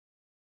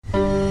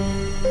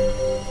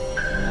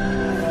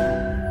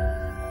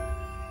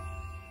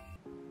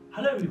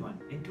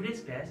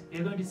we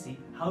are going to see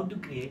how to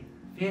create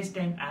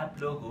FaceTime app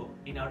logo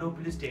in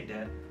Adobe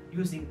Illustrator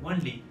using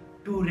only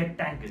 2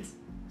 rectangles.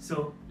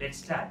 So let's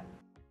start.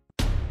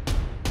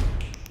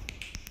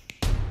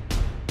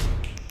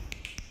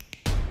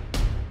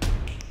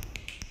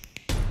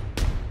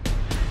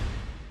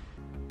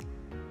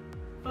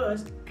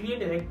 First,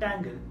 create a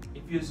rectangle.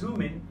 If you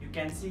zoom in, you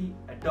can see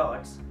a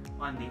dots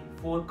on the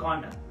 4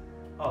 corners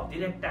of the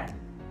rectangle.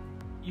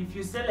 If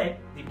you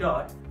select the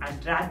dot and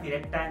drag the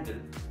rectangle,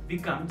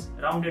 becomes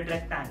rounded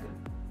rectangle.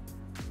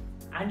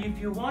 And if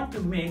you want to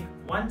make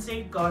one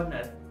side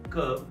corner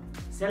curve,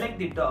 select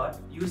the dot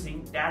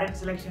using direct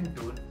selection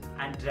tool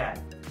and drag.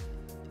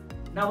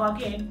 Now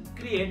again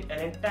create a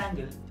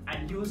rectangle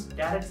and use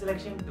direct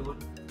selection tool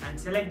and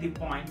select the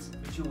points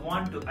which you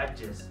want to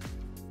adjust.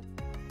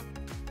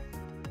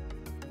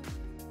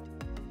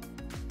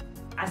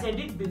 As I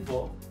did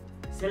before,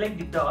 select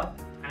the dot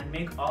and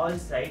make all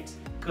sides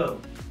curve.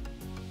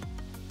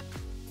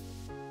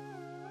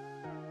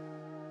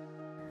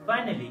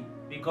 Finally,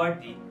 we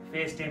got the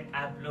FaceTime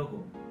app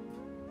logo.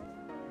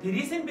 The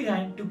reason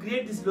behind to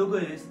create this logo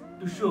is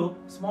to show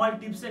small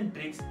tips and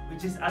tricks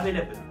which is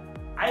available.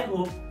 I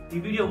hope the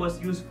video was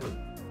useful.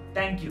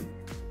 Thank you.